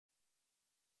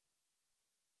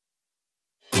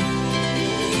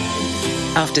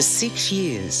After 6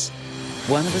 years,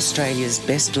 one of Australia's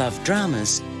best-loved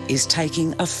dramas is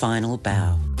taking a final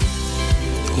bow.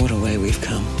 What a way we've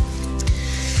come.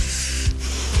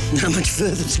 How much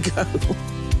further to go?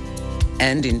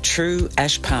 And in true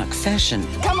Ash Park fashion...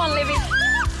 Come on, Livy.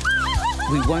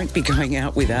 We won't be going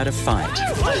out without a fight.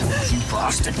 You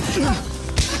bastard.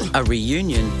 A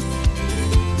reunion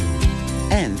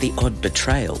and the odd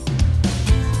betrayal.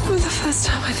 For the first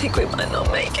time, I think we might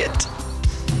not make it.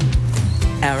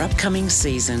 Our upcoming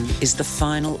season is the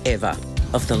final ever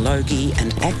of the Logie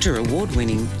and Actor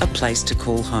Award-winning A Place to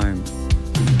Call Home.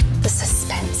 The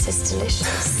suspense is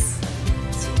delicious.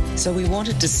 So we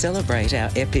wanted to celebrate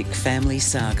our epic family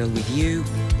saga with you,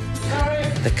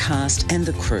 the cast and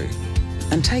the crew,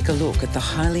 and take a look at the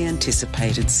highly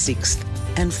anticipated 6th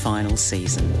and final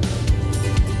season.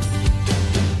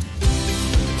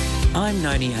 I'm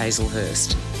Noni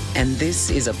Hazelhurst, and this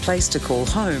is A Place to Call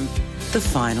Home, the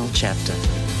final chapter.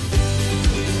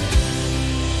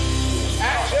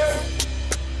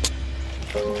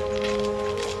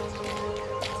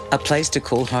 A Place to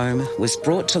Call Home was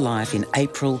brought to life in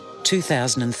April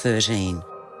 2013,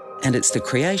 and it's the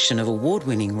creation of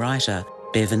award-winning writer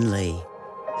Bevan Lee.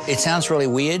 It sounds really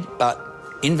weird, but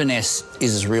Inverness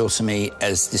is as real to me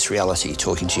as this reality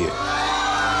talking to you.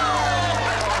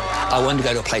 I wanted to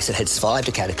go to a place that had survived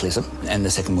a cataclysm, and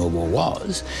the Second World War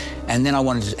was, and then I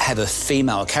wanted to have a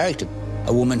female character,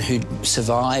 a woman who'd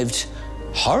survived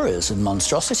horrors and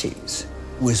monstrosities,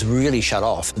 was really shut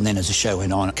off, and then as the show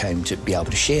went on, I came to be able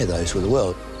to share those with the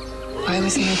world. I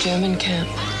was in a German camp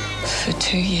for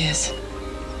 2 years.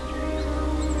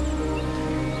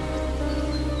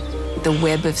 The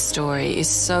web of story is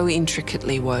so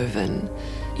intricately woven.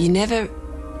 You never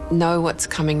know what's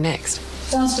coming next.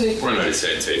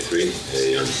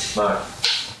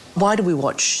 Why do we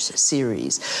watch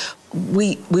series?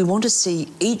 We want to see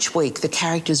each week the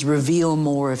characters reveal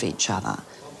more of each other.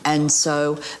 And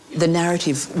so the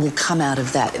narrative will come out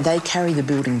of that. They carry the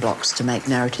building blocks to make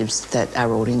narratives that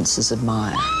our audiences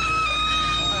admire.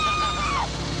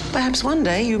 Perhaps one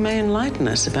day you may enlighten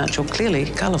us about your clearly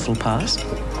colourful past.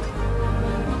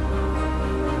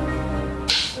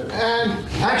 And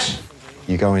action.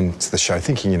 You go into the show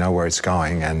thinking you know where it's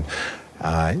going, and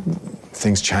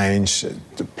things change,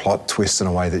 the plot twists in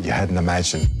a way that you hadn't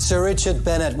imagined. Sir Richard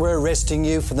Bennett, we're arresting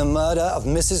you for the murder of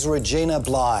Mrs. Regina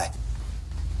Bligh.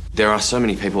 There are so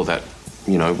many people that,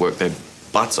 you know, work their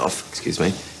butts off,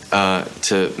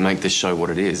 to make this show what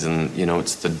it is, and, you know,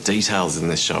 it's the details in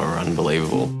this show are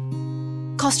unbelievable.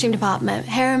 Costume department,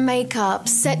 hair and makeup,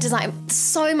 set design,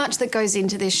 so much that goes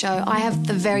into this show. I have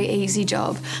the very easy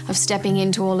job of stepping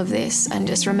into all of this and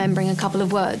just remembering a couple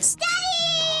of words.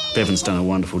 Bevan's done a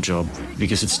wonderful job,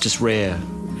 because it's just rare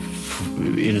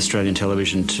in Australian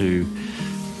television to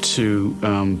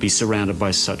be surrounded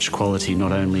by such quality,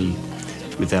 not only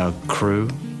with our crew,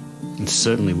 and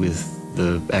certainly with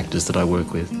the actors that I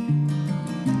work with.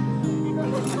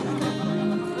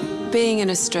 Being an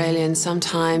Australian,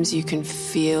 sometimes you can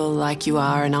feel like you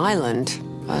are an island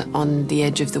on the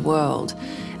edge of the world.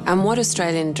 And what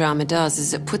Australian drama does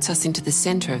is it puts us into the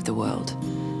centre of the world.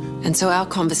 And so our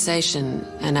conversation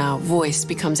and our voice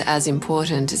becomes as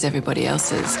important as everybody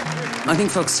else's. I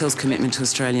think Foxtel's commitment to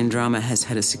Australian drama has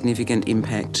had a significant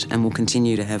impact and will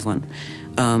continue to have one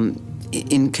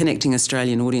in connecting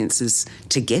Australian audiences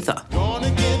together.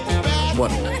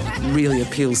 What really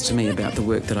appeals to me about the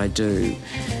work that I do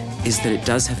is that it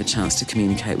does have a chance to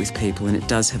communicate with people, and it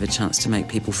does have a chance to make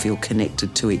people feel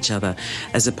connected to each other,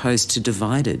 as opposed to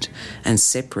divided and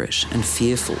separate and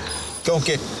fearful. Don't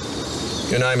get...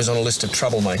 Your name is on a list of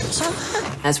troublemakers.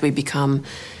 As we become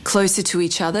closer to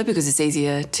each other, because it's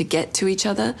easier to get to each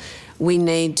other, we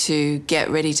need to get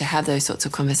ready to have those sorts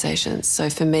of conversations. So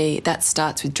for me, that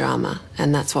starts with drama,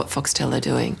 and that's what Foxtel are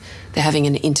doing. They're having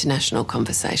an international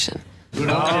conversation.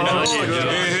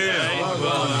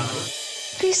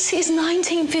 This is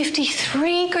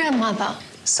 1953, Grandmother.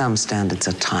 Some standards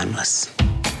are timeless.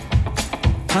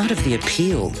 Part of the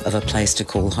appeal of A Place to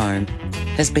Call Home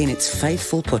has been its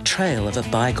faithful portrayal of a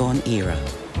bygone era.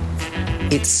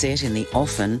 It's set in the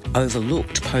often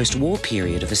overlooked post-war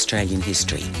period of Australian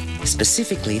history,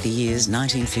 specifically the years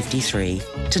 1953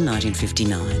 to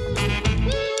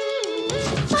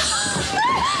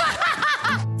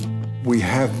 1959. We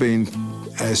have been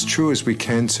as true as we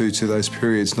can to those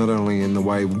periods, not only in the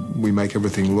way we make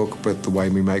everything look, but the way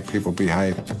we make people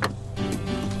behave.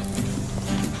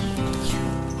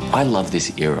 I love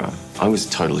this era. I was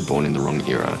totally born in the wrong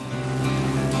era.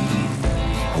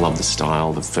 I love the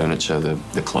style, the furniture,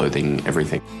 the clothing,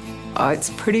 everything. Oh,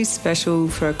 it's pretty special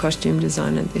for a costume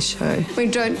designer, this show. We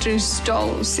don't do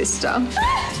stoles, sister.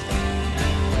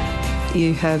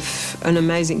 You have an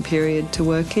amazing period to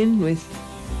work in with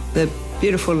the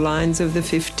beautiful lines of the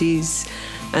 50s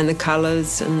and the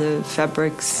colours and the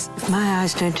fabrics. If my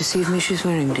eyes don't deceive me, she's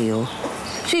wearing Dior.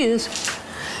 She is.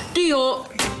 Dior.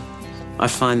 I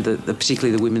find that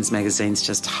particularly the women's magazines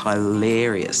just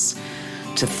hilarious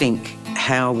to think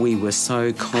how we were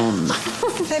so conned.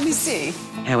 Let me see.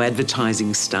 How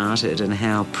advertising started and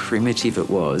how primitive it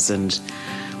was and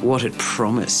what it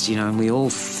promised, you know, and we all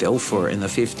fell for it in the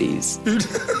 50s.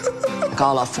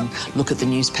 I'll often look at the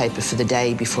newspaper for the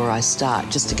day before I start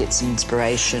just to get some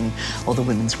inspiration, or the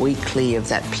Women's Weekly of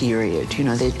that period. You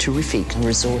know, they're terrific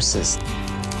resources.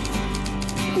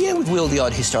 Yeah, we'd wheel the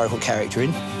odd historical character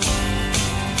in.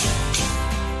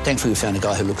 Thankfully, we found a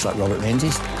guy who looks like Robert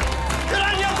Menzies. Good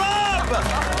on you, Bob!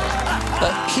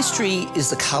 But history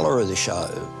is the colour of the show.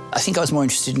 I think I was more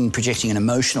interested in projecting an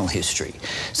emotional history,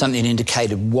 something that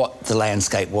indicated what the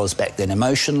landscape was back then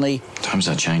emotionally. Times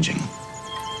are changing.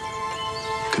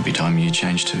 Could be time you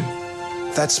change too.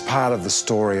 That's part of the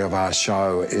story of our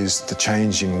show, is the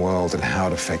changing world and how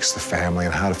it affects the family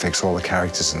and how it affects all the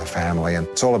characters in the family. And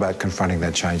it's all about confronting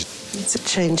that change. It's a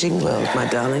changing world, my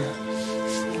darling.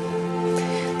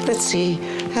 Let's see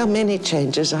how many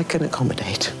changes I can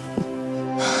accommodate.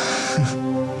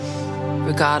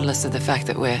 Regardless of the fact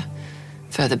that we're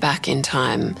further back in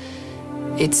time,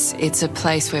 it's a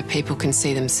place where people can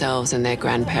see themselves and their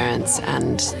grandparents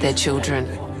and their children.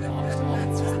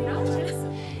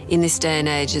 In this day and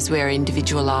age, as we're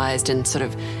individualised and sort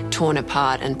of torn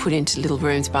apart and put into little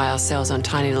rooms by ourselves on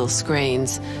tiny little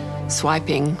screens,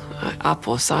 swiping up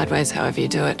or sideways, however you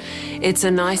do it, it's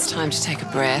a nice time to take a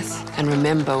breath and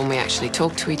remember when we actually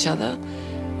talked to each other,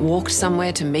 walked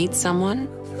somewhere to meet someone,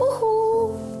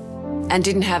 and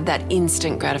didn't have that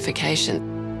instant gratification.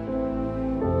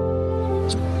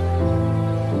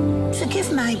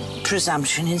 Forgive my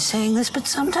presumption in saying this, but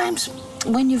sometimes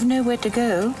when you've nowhere to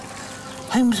go,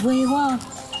 home's where you are.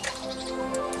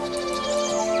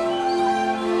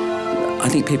 I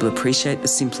think people appreciate the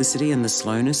simplicity and the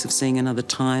slowness of seeing another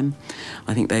time.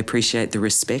 I think they appreciate the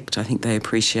respect. I think they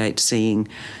appreciate seeing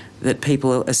that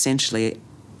people essentially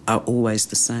are always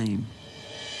the same.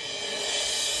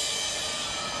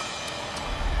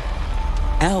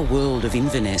 Our world of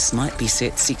Inverness might be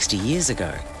set 60 years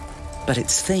ago, but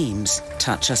its themes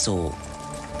touch us all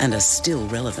and are still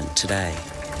relevant today.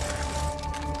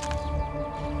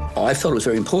 I felt it was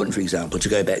very important, for example, to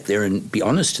go back there and be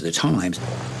honest to the times.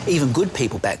 Even good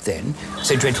people back then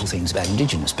said dreadful things about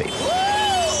Indigenous people.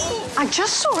 I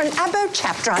just saw an Abbo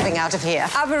chap driving out of here.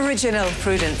 Aboriginal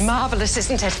prudence. Marvellous,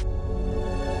 isn't it?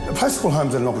 A place called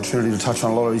home's had an opportunity to touch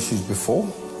on a lot of issues before.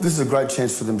 This is a great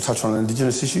chance for them to touch on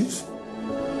Indigenous issues.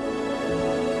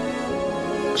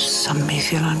 Some may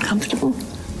feel uncomfortable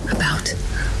about.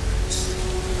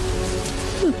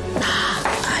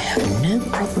 I have no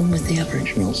problem with the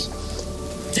Aboriginals.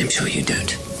 I'm sure you don't.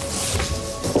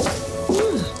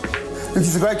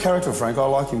 He's a great character, Frank. I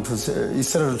like him because he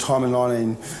said at a time in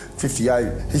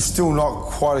 1958, he's still not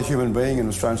quite a human being in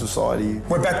Australian society.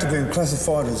 We're back to being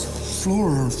classified as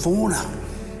flora and fauna.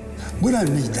 We don't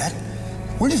need that.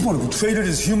 We just want to be treated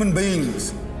as human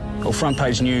beings. Well, front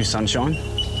page news, sunshine.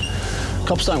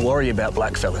 Cops don't worry about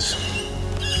black fellas.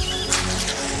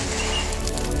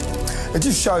 It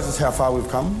just shows us how far we've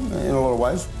come in a lot of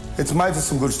ways. It's made for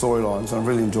some good storylines, and I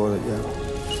really enjoyed it, yeah.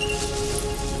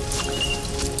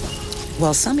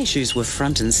 While some issues were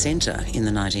front and centre in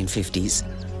the 1950s,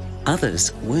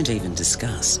 others weren't even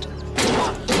discussed.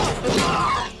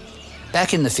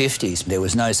 Back in the 50s, there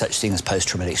was no such thing as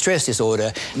post-traumatic stress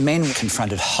disorder. Men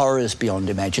confronted horrors beyond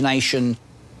imagination.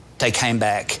 They came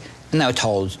back and they were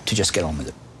told to just get on with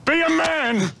it. Be a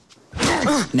man!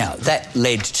 Now, that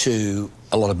led to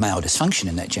a lot of male dysfunction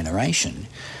in that generation,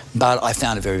 but I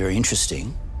found it very, very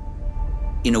interesting.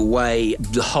 In a way,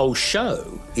 the whole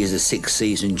show is a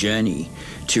 6-season journey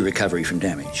to recovery from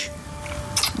damage.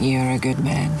 You're a good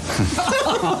man.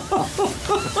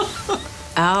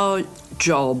 Our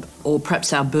job, or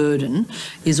perhaps our burden,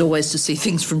 is always to see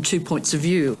things from 2 points of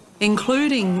view,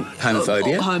 including...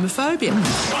 Homophobia. Homophobia.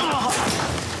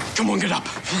 Come on, get up.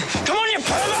 Come on, you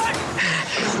pervert!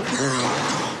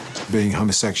 Being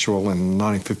homosexual in the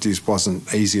 1950s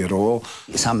wasn't easy at all.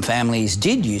 Some families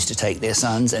did used to take their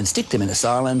sons and stick them in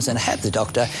asylums and have the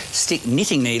doctor stick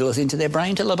knitting needles into their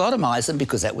brain to lobotomise them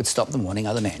because that would stop them wanting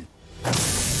other men.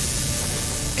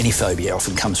 Any phobia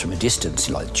often comes from a distance,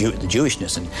 like the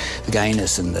Jewishness and the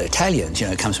gayness and the Italians,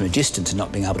 it comes from a distance and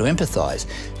not being able to empathise.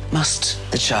 Must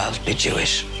the child be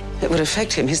Jewish? It would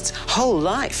affect him his whole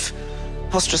life.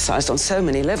 Ostracised on so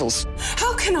many levels.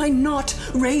 How can I not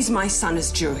raise my son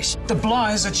as Jewish? The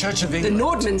Bly's a Church of The England.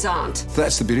 Nordmans aren't.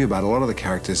 That's the beauty about a lot of the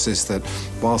characters, is that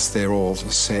whilst they're all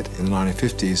set in the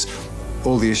 1950s,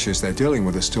 all the issues they're dealing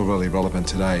with are still really relevant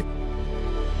today.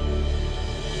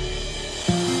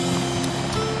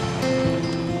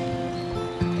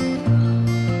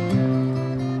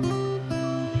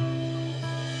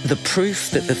 The proof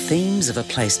that the themes of A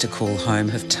Place to Call Home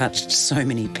have touched so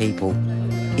many people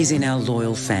is in our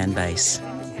loyal fan base,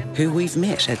 who we've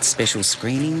met at special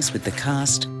screenings with the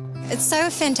cast. It's so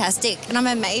fantastic, and I'm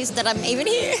amazed that I'm even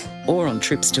here. Or on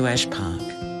trips to Ash Park.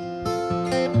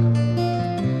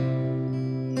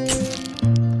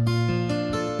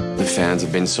 The fans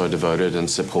have been so devoted and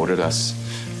supported us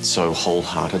so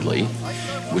wholeheartedly,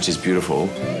 which is beautiful.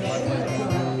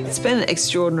 It's been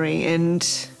extraordinary, and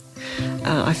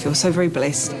I feel so very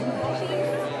blessed.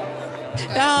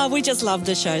 We just love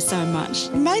the show so much,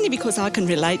 mainly because I can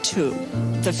relate to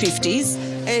the 50s.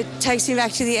 It takes me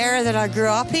back to the era that I grew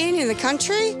up in the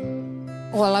country.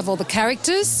 Oh, I love all the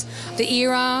characters, the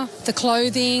era, the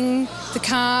clothing, the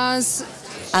cars.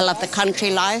 I love the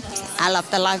country life. I love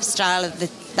the lifestyle of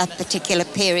that particular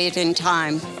period in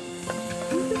time.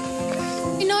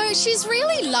 You know, she's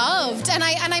really loved. And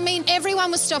I mean,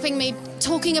 everyone was stopping me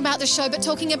talking about the show, but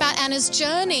talking about Anna's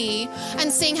journey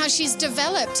and seeing how she's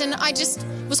developed. And I just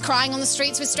was crying on the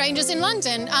streets with strangers in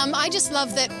London. I just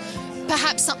love that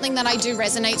perhaps something that I do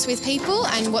resonates with people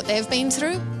and what they've been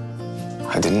through.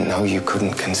 I didn't know you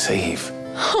couldn't conceive.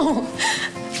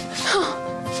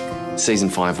 Season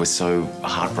 5 was so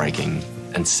heartbreaking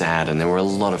and sad, and there were a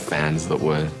lot of fans that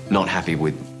were not happy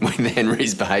with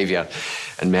Henry's behaviour.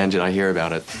 And man, did I hear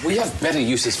about it. We have better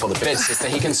uses for the bed, sister.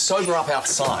 He can sober up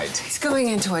outside. He's going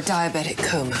into a diabetic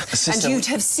coma. Sister, and you'd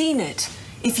have seen it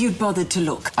if you'd bothered to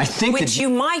look. I think Which you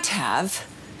might have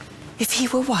if he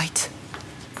were white.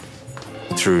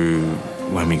 Through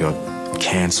when we got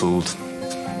cancelled,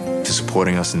 to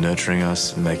supporting us and nurturing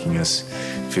us and making us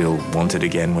feel wanted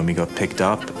again when we got picked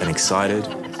up and excited.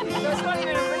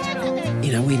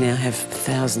 You know, we now have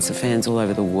thousands of fans all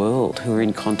over the world who are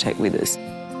in contact with us.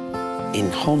 In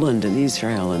Holland and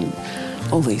Israel and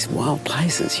all these wild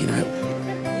places, you know.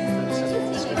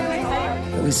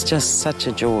 It was just such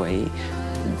a joy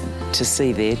to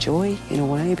see their joy, in a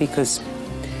way, because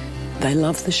they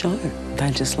love the show.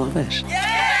 They just love it.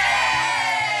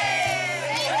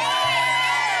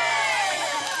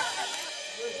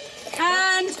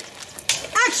 And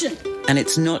action! And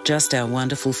it's not just our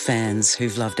wonderful fans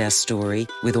who've loved our story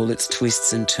with all its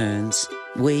twists and turns.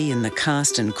 We and the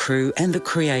cast and crew and the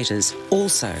creators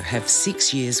also have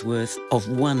 6 years' worth of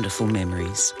wonderful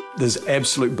memories. There's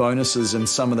absolute bonuses in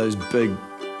some of those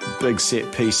big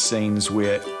set-piece scenes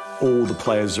where all the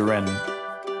players are in.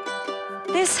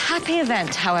 This happy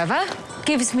event, however,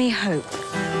 gives me hope.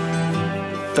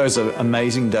 Those are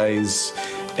amazing days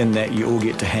in that you all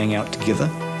get to hang out together.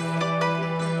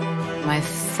 My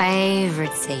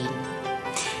favourite scene,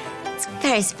 it's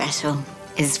very special,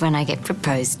 is when I get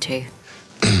proposed to.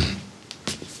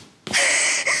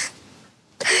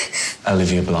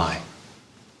 Olivia Bly,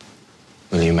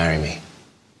 will you marry me?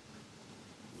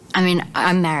 I mean,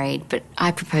 I'm married, but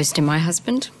I proposed to my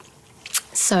husband.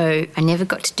 So I never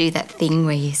got to do that thing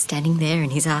where you're standing there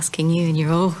and he's asking you and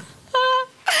you're all...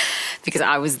 because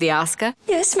I was the asker.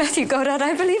 Yes, Matthew Goddard,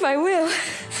 I believe I will.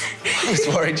 I was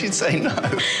worried you'd say no.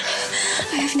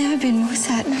 I have never been more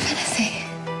certain of anything.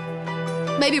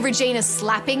 Maybe Regina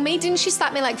slapping me. Didn't she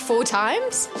slap me like 4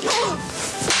 times?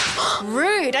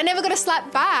 Rude. I never got a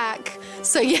slap back.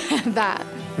 So yeah, that.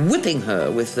 Whipping her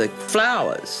with the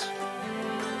flowers.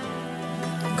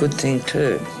 Good thing,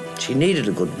 too. She needed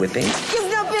a good whipping.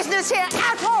 You've no business here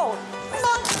at all!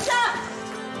 Monster!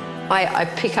 I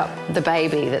pick up the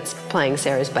baby that's playing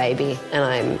Sarah's baby and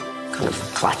I'm kind of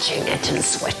clutching it and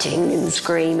sweating and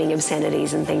screaming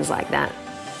obscenities and things like that.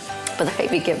 But the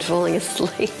baby kept falling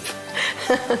asleep.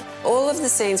 All of the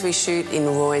scenes we shoot in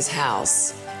Roy's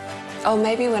house,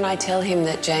 maybe when I tell him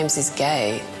that James is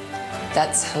gay,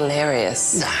 that's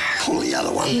hilarious. Nah, only the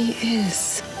other one. He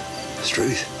is. It's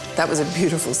truth. That was a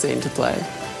beautiful scene to play.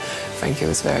 Frankie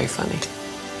was very funny.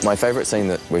 My favourite scene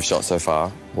that we've shot so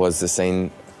far was the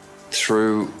scene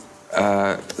through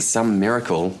some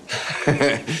miracle.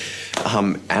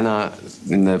 Anna,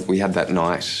 we had that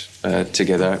night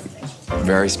together,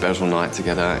 very special night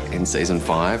together in season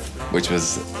 5, which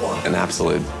was an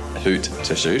absolute hoot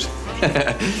to shoot.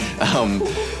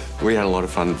 We had a lot of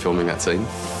fun filming that scene.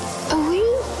 Are we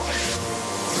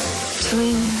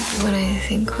doing what I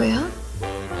think we are?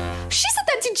 She said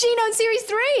that to Gino in series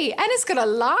 3. Anna's got a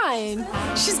line.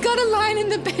 She's got a line in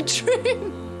the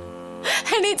bedroom.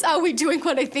 And it's, are we doing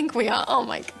what I think we are? Oh,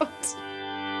 my God.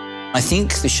 I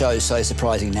think the show's so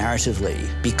surprising narratively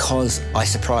because I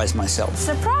surprise myself.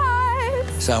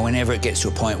 Surprise! So whenever it gets to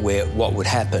a point where what would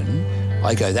happen,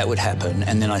 I go, that would happen,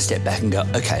 and then I step back and go,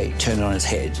 OK, turn it on its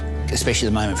head. Especially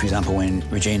the moment, for example, when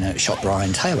Regina shot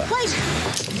Brian Taylor. Wait!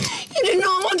 You do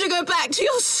not want to go back to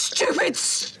your stupid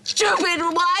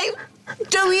way,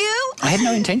 do you? I had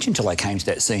no intention till I came to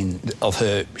that scene of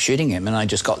her shooting him, and I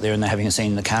just got there and they're having a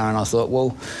scene in the car, and I thought, well,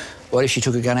 what if she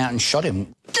took a gun out and shot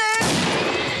him?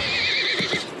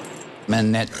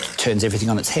 And that turns everything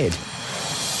on its head.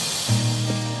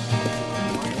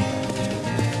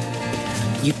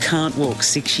 You can't walk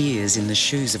 6 years in the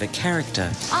shoes of a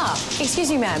character Excuse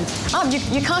me, ma'am.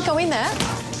 You can't go in there.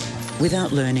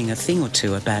 without learning a thing or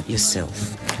two about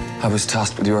yourself. I was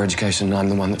tasked with your education and I'm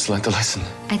the one that's learnt the lesson.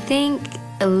 I think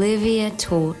Olivia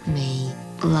taught me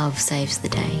love saves the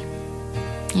day.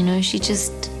 You know, she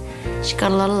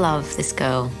got a lot of love, this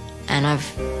girl, and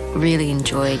I've really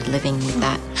enjoyed living with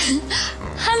that.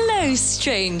 Hello,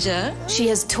 stranger. She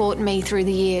has taught me through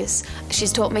the years.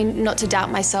 She's taught me not to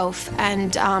doubt myself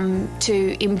and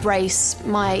to embrace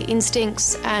my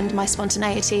instincts and my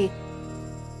spontaneity.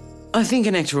 I think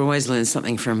an actor always learns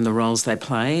something from the roles they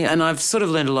play, and I've sort of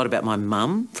learned a lot about my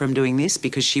mum from doing this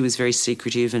because she was very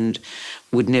secretive and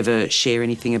would never share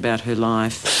anything about her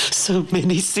life. So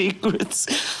many secrets.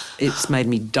 It's made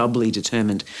me doubly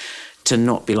determined to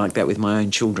not be like that with my own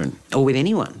children, or with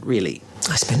anyone, really.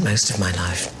 I spent most of my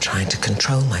life trying to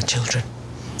control my children.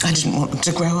 I didn't want them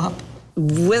to grow up.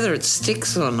 Whether it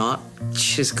sticks or not,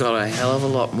 she's got a hell of a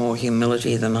lot more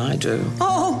humility than I do.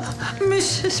 Oh,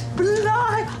 Mrs.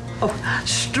 Bligh. Oh,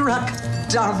 struck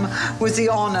dumb with the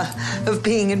honour of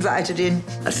being invited in.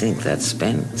 I think that's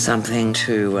been something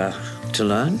to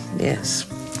learn, yes.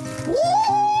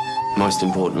 Most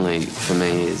importantly for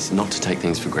me is not to take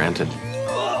things for granted.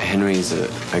 Henry is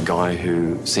a guy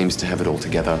who seems to have it all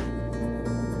together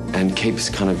and keeps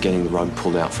kind of getting the rug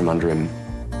pulled out from under him.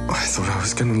 I thought I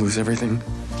was going to lose everything.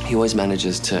 He always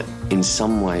manages to, in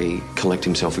some way, collect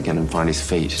himself again and find his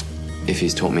feet. If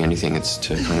he's taught me anything, it's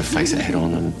to kind of face it head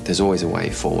on, and there's always a way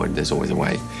forward, there's always a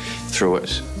way through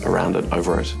it, around it,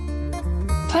 over it.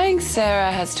 Playing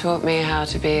Sarah has taught me how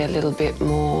to be a little bit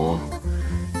more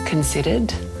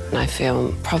considered. I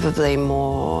feel probably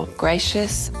more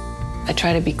gracious. I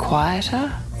try to be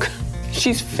quieter.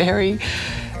 She's very,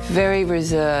 very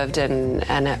reserved and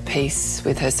at peace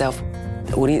with herself.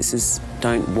 Audiences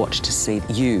don't watch to see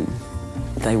you,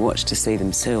 they watch to see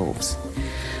themselves.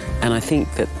 And I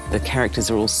think that the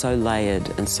characters are all so layered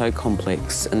and so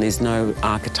complex, and there's no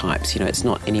archetypes, you know, it's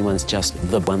not anyone's just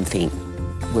the one thing.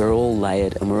 We're all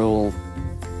layered and we're all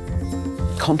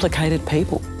complicated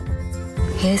people.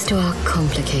 Here's to our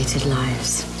complicated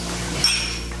lives.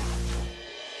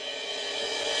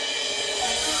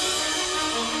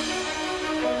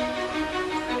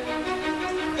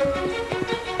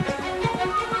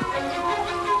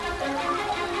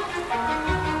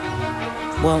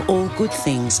 While all good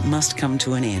things must come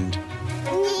to an end,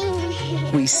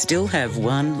 we still have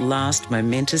one last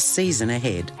momentous season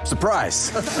ahead.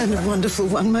 Surprise! And a wonderful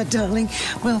one, my darling.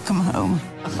 Welcome home.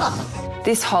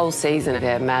 This whole season,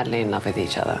 they're madly in love with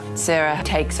each other. Sarah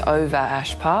takes over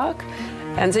Ash Park,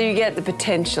 and so you get the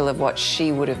potential of what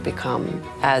she would have become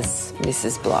as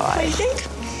Mrs. Bligh. I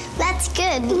think that's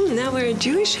good. Now we're a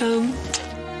Jewish home.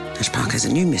 Ash Park has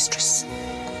a new mistress.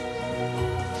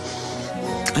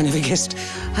 I never guessed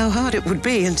how hard it would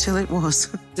be until it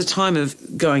was. The time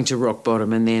of going to rock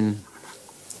bottom and then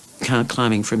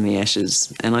climbing from the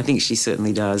ashes, and I think she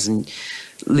certainly does, and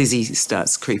Lizzie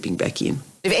starts creeping back in.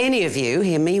 If any of you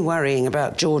hear me worrying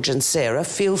about George and Sarah,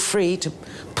 feel free to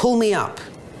pull me up.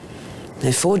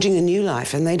 They're forging a new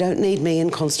life and they don't need me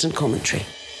in constant commentary.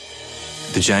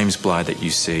 The James Bligh that you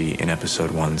see in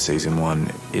episode 1, season 1,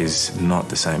 is not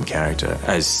the same character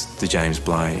as the James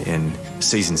Bligh in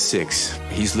season 6.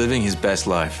 He's living his best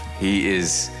life. He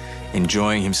is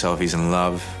enjoying himself. He's in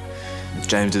love.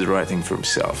 James did the right thing for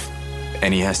himself,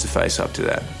 and he has to face up to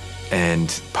that.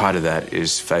 And part of that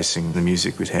is facing the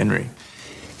music with Henry.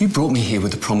 You brought me here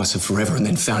with the promise of forever and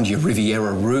then found your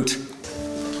Riviera route.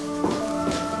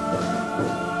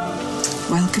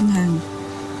 Welcome home.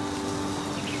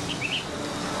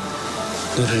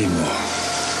 Not anymore.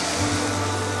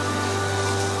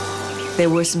 There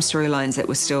were some storylines that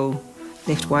were still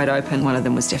left wide open. One of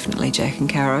them was definitely Jack and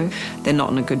Caro. They're not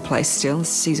in a good place still.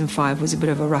 Season 5 was a bit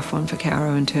of a rough one for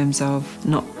Caro in terms of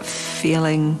not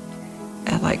feeling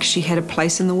like she had a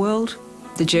place in the world.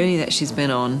 The journey that she's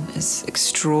been on is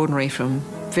extraordinary, from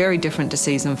very different to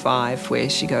season 5, where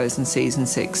she goes in season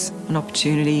 6. An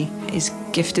opportunity is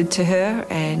gifted to her,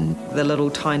 and the little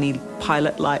tiny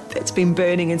pilot light that's been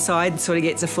burning inside sort of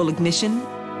gets a full ignition.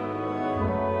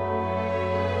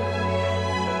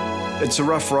 It's a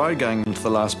rough ride going into the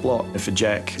last block. For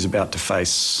Jack, he's about to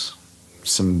face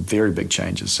some very big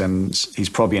changes, and he's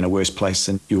probably in a worse place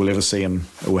than you will ever see him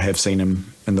or have seen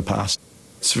him in the past.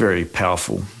 It's very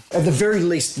powerful. At the very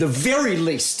least,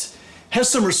 have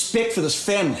some respect for this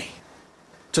family.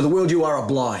 To the world, you are a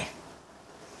Bligh.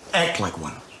 Act like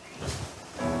one.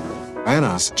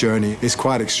 Anna's journey is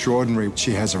quite extraordinary.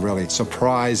 She has a really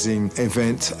surprising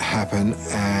event happen,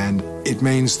 and it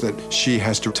means that she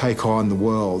has to take on the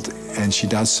world, and she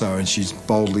does so, and she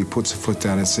boldly puts her foot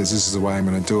down and says, this is the way I'm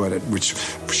going to do it, which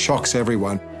shocks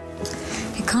everyone.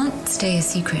 It can't stay a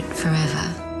secret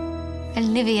forever.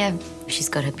 Olivia, she's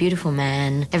got a beautiful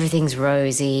man, everything's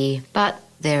rosy, but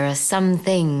there are some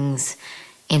things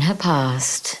in her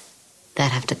past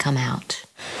that have to come out.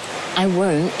 I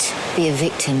won't be a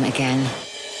victim again.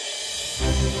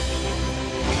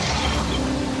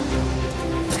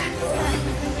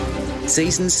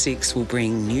 Season 6 will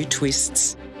bring new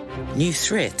twists, new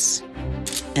threats,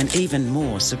 and even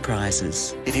more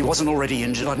surprises. If he wasn't already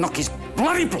injured, I'd knock his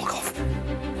bloody block off.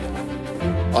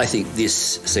 I think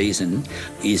this season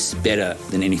is better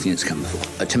than anything that's come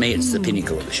before. To me, it's the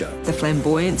pinnacle of the show. The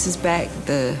flamboyance is back,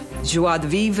 the joie de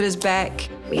vivre is back.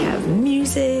 We have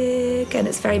music, and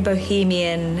it's very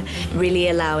bohemian, really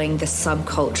allowing the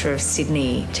subculture of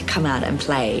Sydney to come out and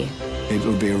play. It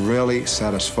will be a really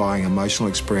satisfying, emotional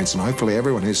experience, and hopefully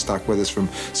everyone who's stuck with us from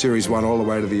Series 1 all the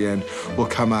way to the end will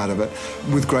come out of it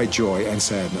with great joy and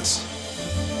sadness.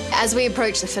 As we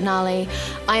approach the finale,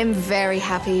 I am very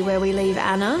happy where we leave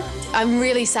Anna. I'm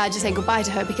really sad to say goodbye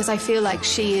to her because I feel like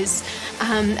she is,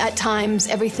 at times,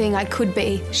 everything I could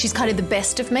be. She's kind of the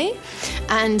best of me,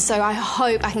 and so I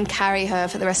hope I can carry her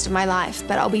for the rest of my life,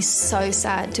 but I'll be so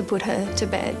sad to put her to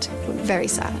bed. Very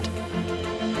sad.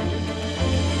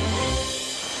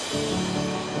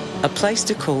 A Place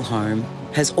to Call Home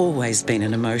has always been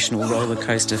an emotional roller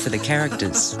coaster for the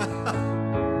characters.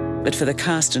 But for the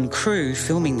cast and crew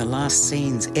filming the last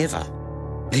scenes ever,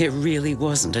 there really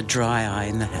wasn't a dry eye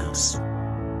in the house.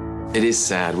 It is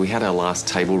sad. We had our last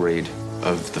table read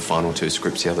of the final 2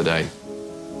 scripts the other day,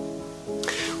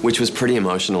 which was pretty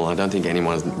emotional. I don't think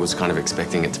anyone was kind of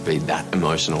expecting it to be that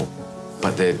emotional.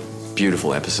 But they're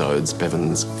beautiful episodes.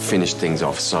 Bevan's finished things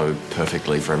off so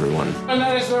perfectly for everyone. And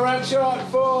that is the wrap shot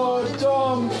for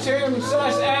Dom, Tim,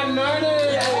 Sass and Noni.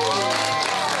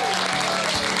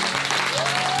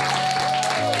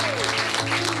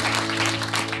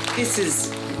 This has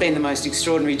been the most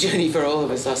extraordinary journey for all of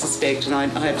us, I suspect, and I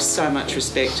have so much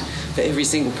respect for every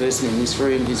single person in this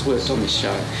room who's worked on this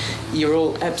show. You're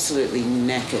all absolutely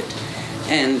knackered,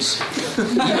 and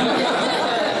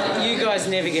you guys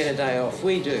never get a day off.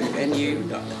 We do, and you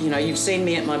know, you've seen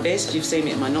me at my best, you've seen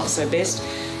me at my not so best.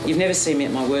 You've never seen me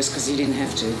at my worst because you didn't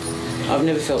have to. I've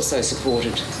never felt so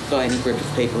supported by any group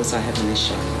of people as I have on this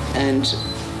show, and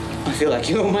I feel like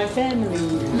you're my family.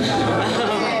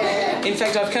 In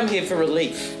fact, I've come here for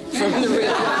relief from the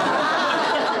real.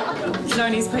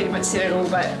 Noni's pretty much said it all,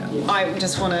 but I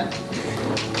just want to.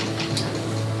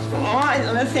 I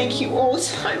want to thank you all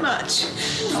so much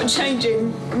for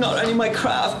changing not only my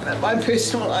craft but my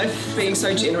personal life, being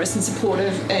so generous and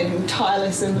supportive and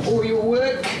tireless in all your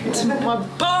work. To my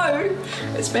beau,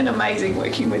 it's been amazing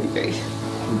working with you.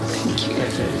 Thank you.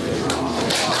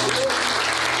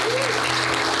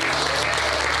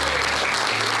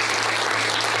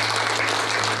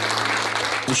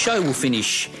 The show will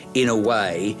finish in a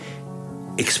way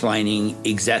explaining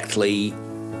exactly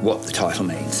what the title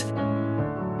means.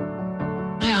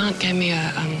 My aunt gave me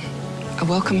a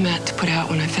welcome mat to put out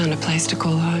when I found a place to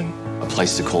call home. A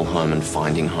place to call home and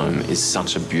finding home is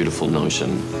such a beautiful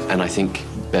notion, and I think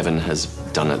Bevan has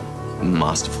done it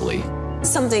masterfully.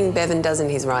 Something Bevan does in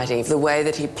his writing, the way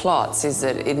that he plots, is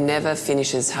that it never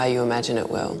finishes how you imagine it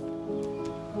will.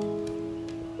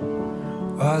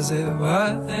 Was it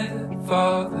worth it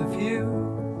for the view?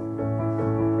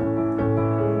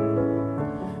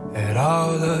 It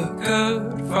all looked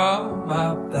good from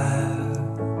up there.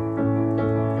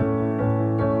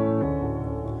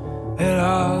 It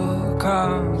all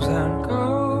comes and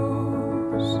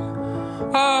goes.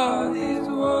 All these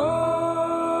words.